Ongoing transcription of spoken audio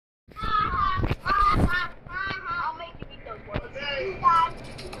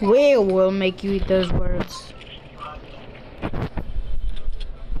We will make you eat those words.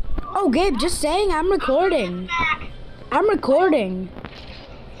 Oh, Gabe, just saying I'm recording. I'm recording.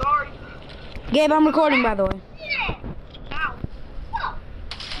 Sorry. Gabe, I'm recording, by the way.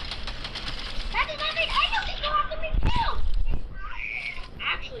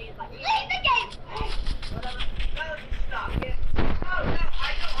 Actually, leave the game. Whatever. Stop. Yeah. Oh, no,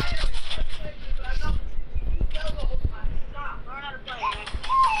 I know. But I'm not listening to you yell the whole time. Stop. Learn how to play, right?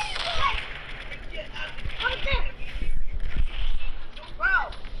 What's this? Bro,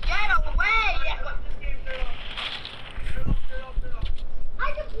 get away! I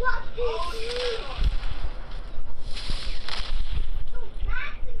just lost this.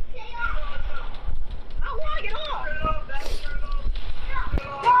 I want to get off.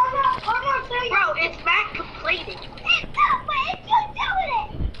 Bro, it's Matt complaining. It's not, but it's you doing it.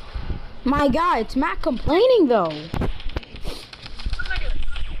 My God, it's Matt complaining, though. What am I doing?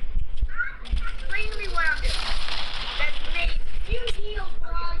 Explain to me what I'm doing. That's me. You heal,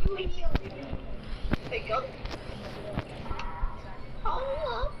 bro. You heal. There you go.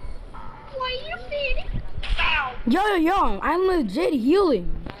 Oh, what are you feeding? Bow. Yo, I'm legit healing.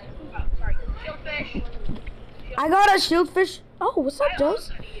 Oh, sorry. Shellfish. I got a shieldfish. Oh, what's up,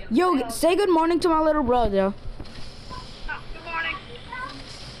 Joes? Yo, say good morning to my little brother. Oh, good morning.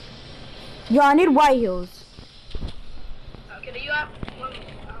 Yo, I need white heels. Okay, do you have one?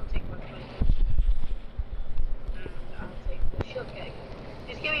 I'll take one. I'll take the shield keg.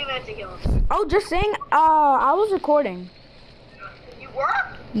 Just give me a minute to heal. Oh, just saying, I was recording. You were?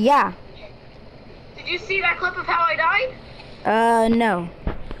 Yeah. Did you see that clip of how I died? No.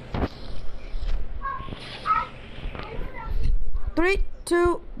 3,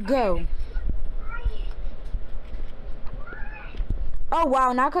 2, go. Oh,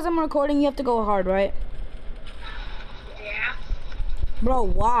 wow, now because I'm recording, you have to go hard, right? Yeah. Bro,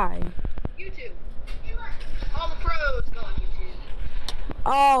 why? YouTube. All the pros go on YouTube.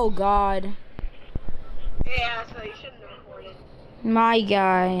 Oh, God. Yeah, so you shouldn't have recorded. My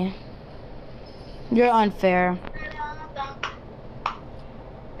guy. You're unfair.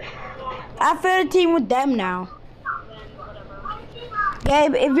 I fed a team with them now.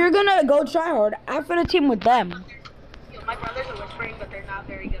 Gabe, if you're gonna go try hard, I fed a team with them. Yo, my brothers are whispering, but they're not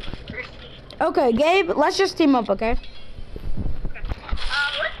very good whispers. Okay, Gabe, let's just team up, okay? Okay.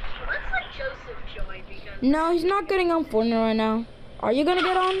 Let's let Joseph join because No, he's not getting on Fortnite right now. Are you gonna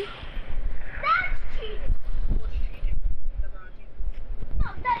get on? that's cheating. What's cheating? LeBron cheating. No,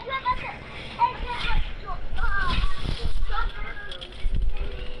 that's it.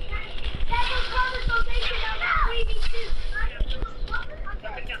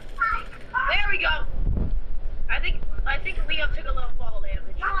 There we go. I think Liam took a little fall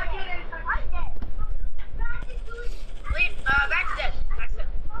damage. No, I didn't. Liam, Max dead. Max dead.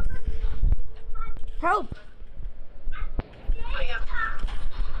 Help! I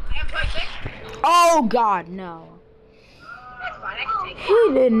am 26. Oh, God, no. That's fine. I can take it.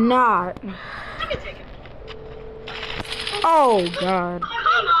 He did not. I can take it. Oh, God. Come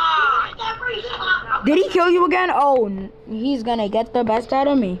on. Did he kill you again? Oh, he's gonna get the best out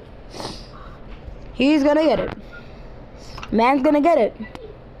of me. He's gonna get it. Man's gonna get it.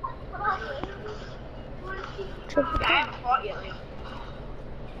 I haven't fought yet, Liam.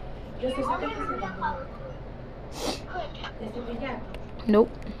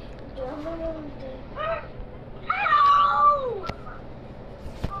 Nope.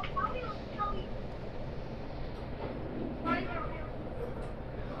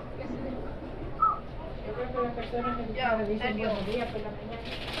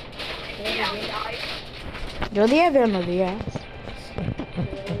 Yo dije buenos días.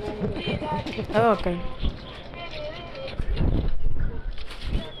 Oh, okay.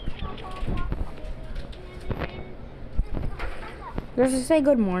 Just say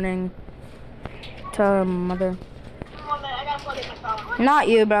good morning to mother. Not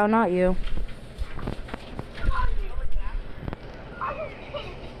you, bro. Not you.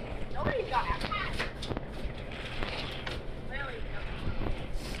 Nobody's got it.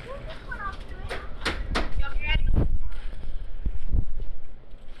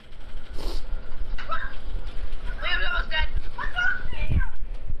 Liam's almost dead.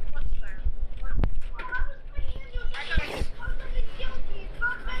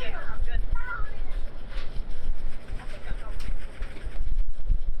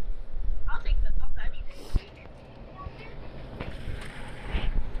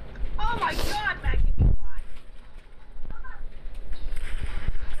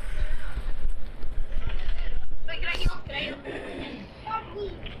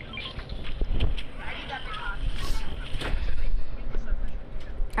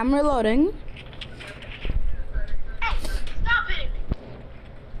 I'm reloading. Hey, stop it!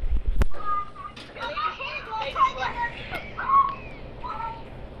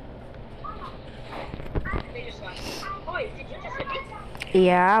 They just left. Oh wait, did you just hit me?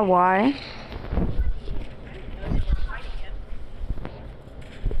 Yeah, why?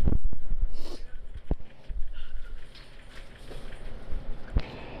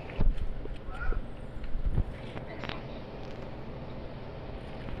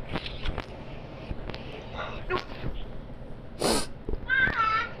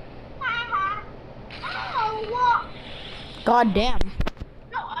 God damn.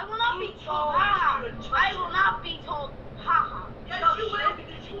 No, I will not be told. Ha. I will not be told. Ha ha. Yes, you will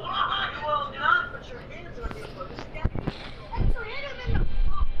because you are. You will not put your hands on your foot.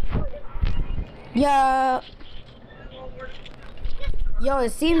 Yeah. Yo,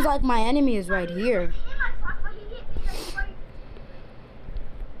 it seems like my enemy is right here.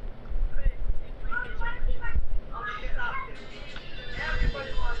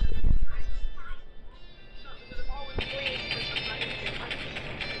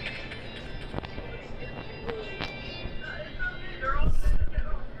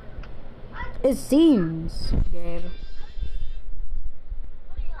 It seems, Gabe.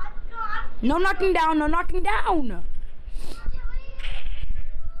 No knocking down, no knocking down.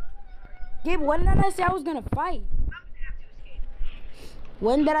 Gabe, when did I say I was gonna fight?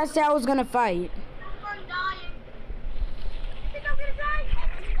 When did I say I was gonna fight?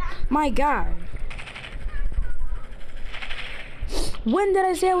 My God. When did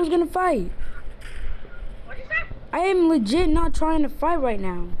I say I was gonna fight? What is that? I am legit not trying to fight right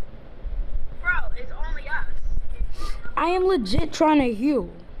now. Bro, it's only us. I am legit trying to heal.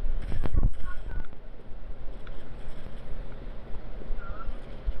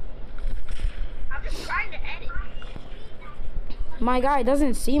 I'm just trying to edit. My guy, it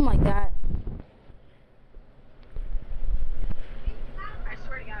doesn't seem like that. I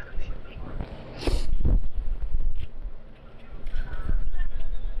swear to God, don't shoot me.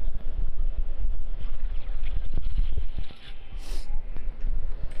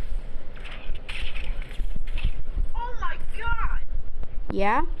 Oh my God!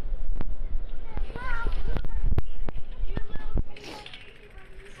 Yeah?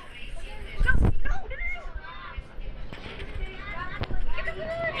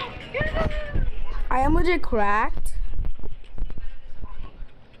 I am legit cracked.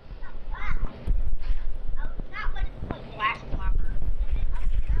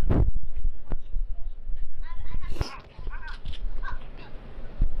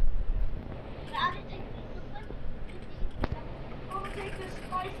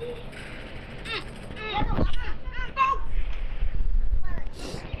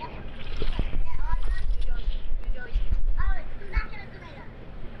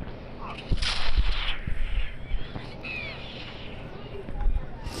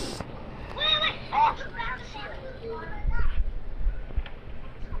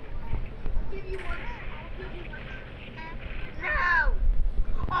 No!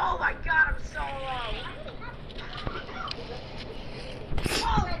 Oh my God, I'm so low.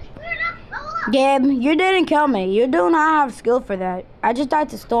 Gabe, you didn't kill me. You do not have skill for that. I just died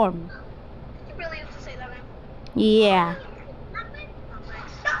to Storm. You really have to say that, man. Yeah.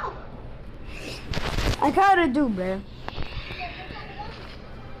 No! I kinda do, man.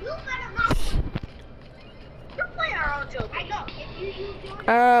 You're playing our own joke. I know.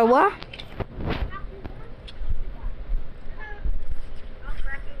 What? I'll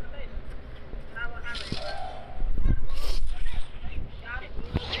crack you in the face. I won't have it anymore. Got it.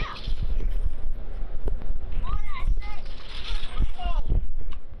 Yeah. Oh.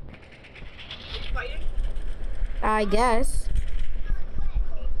 Are you fighting? I guess.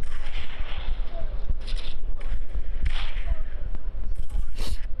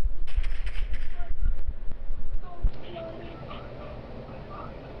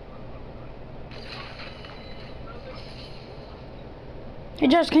 Hey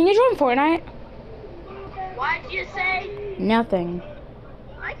Josh, can you join Fortnite? What'd you say? Nothing.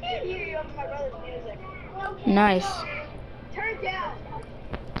 I can't hear you over my brother's music. Nice. Turn it down.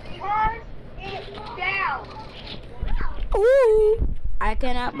 Turn it down. Ooh. I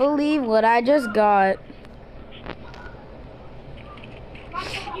cannot believe what I just got.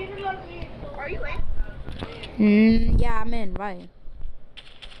 Are you in? Yeah, I'm in, right.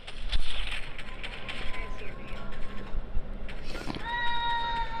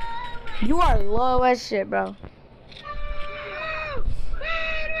 You are low as shit, bro.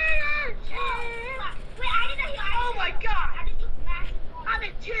 Oh my God! I'm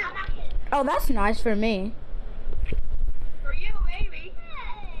in 2. Oh, that's nice for me. For you, baby.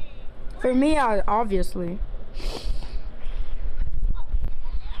 For me, obviously. Please.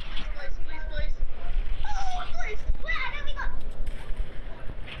 Oh, please. Where did we go?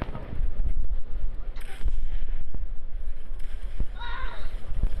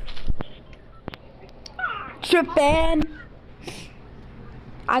 Trippin'.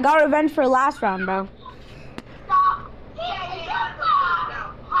 I got revenge for last round, bro. Stop.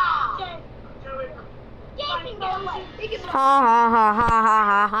 Ha ha ha ha ha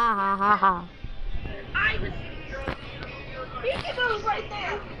ha ha ha ha. Right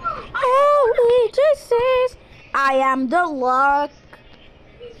there. Holy Jesus, I am the luck.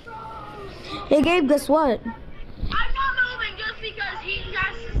 Hey Gabe, guess what? I'm not moving just because he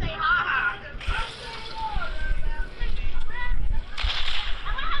has to say ha ha.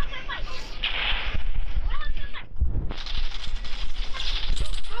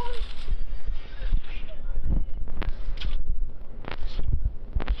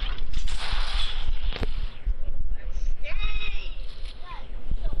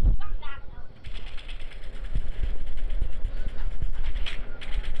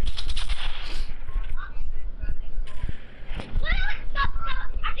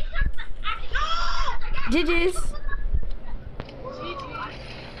 GG's.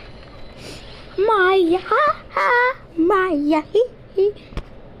 Maya, Maya, hee hee.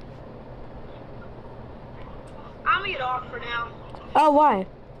 I'm gonna get off for now. Oh, why?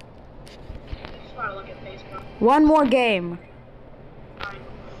 Just wanna look at Facebook. One more game.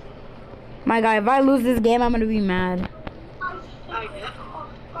 My guy, if I lose this game, I'm gonna be mad.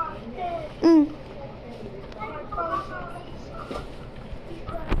 Mm.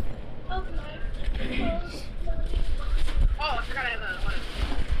 Oh, I forgot I have a one.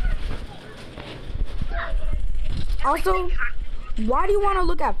 Also, why do you want to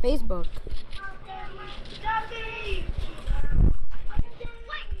look at Facebook?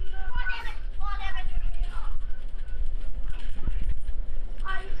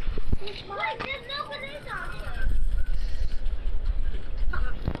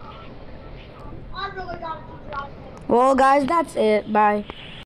 Well, guys, that's it. Bye.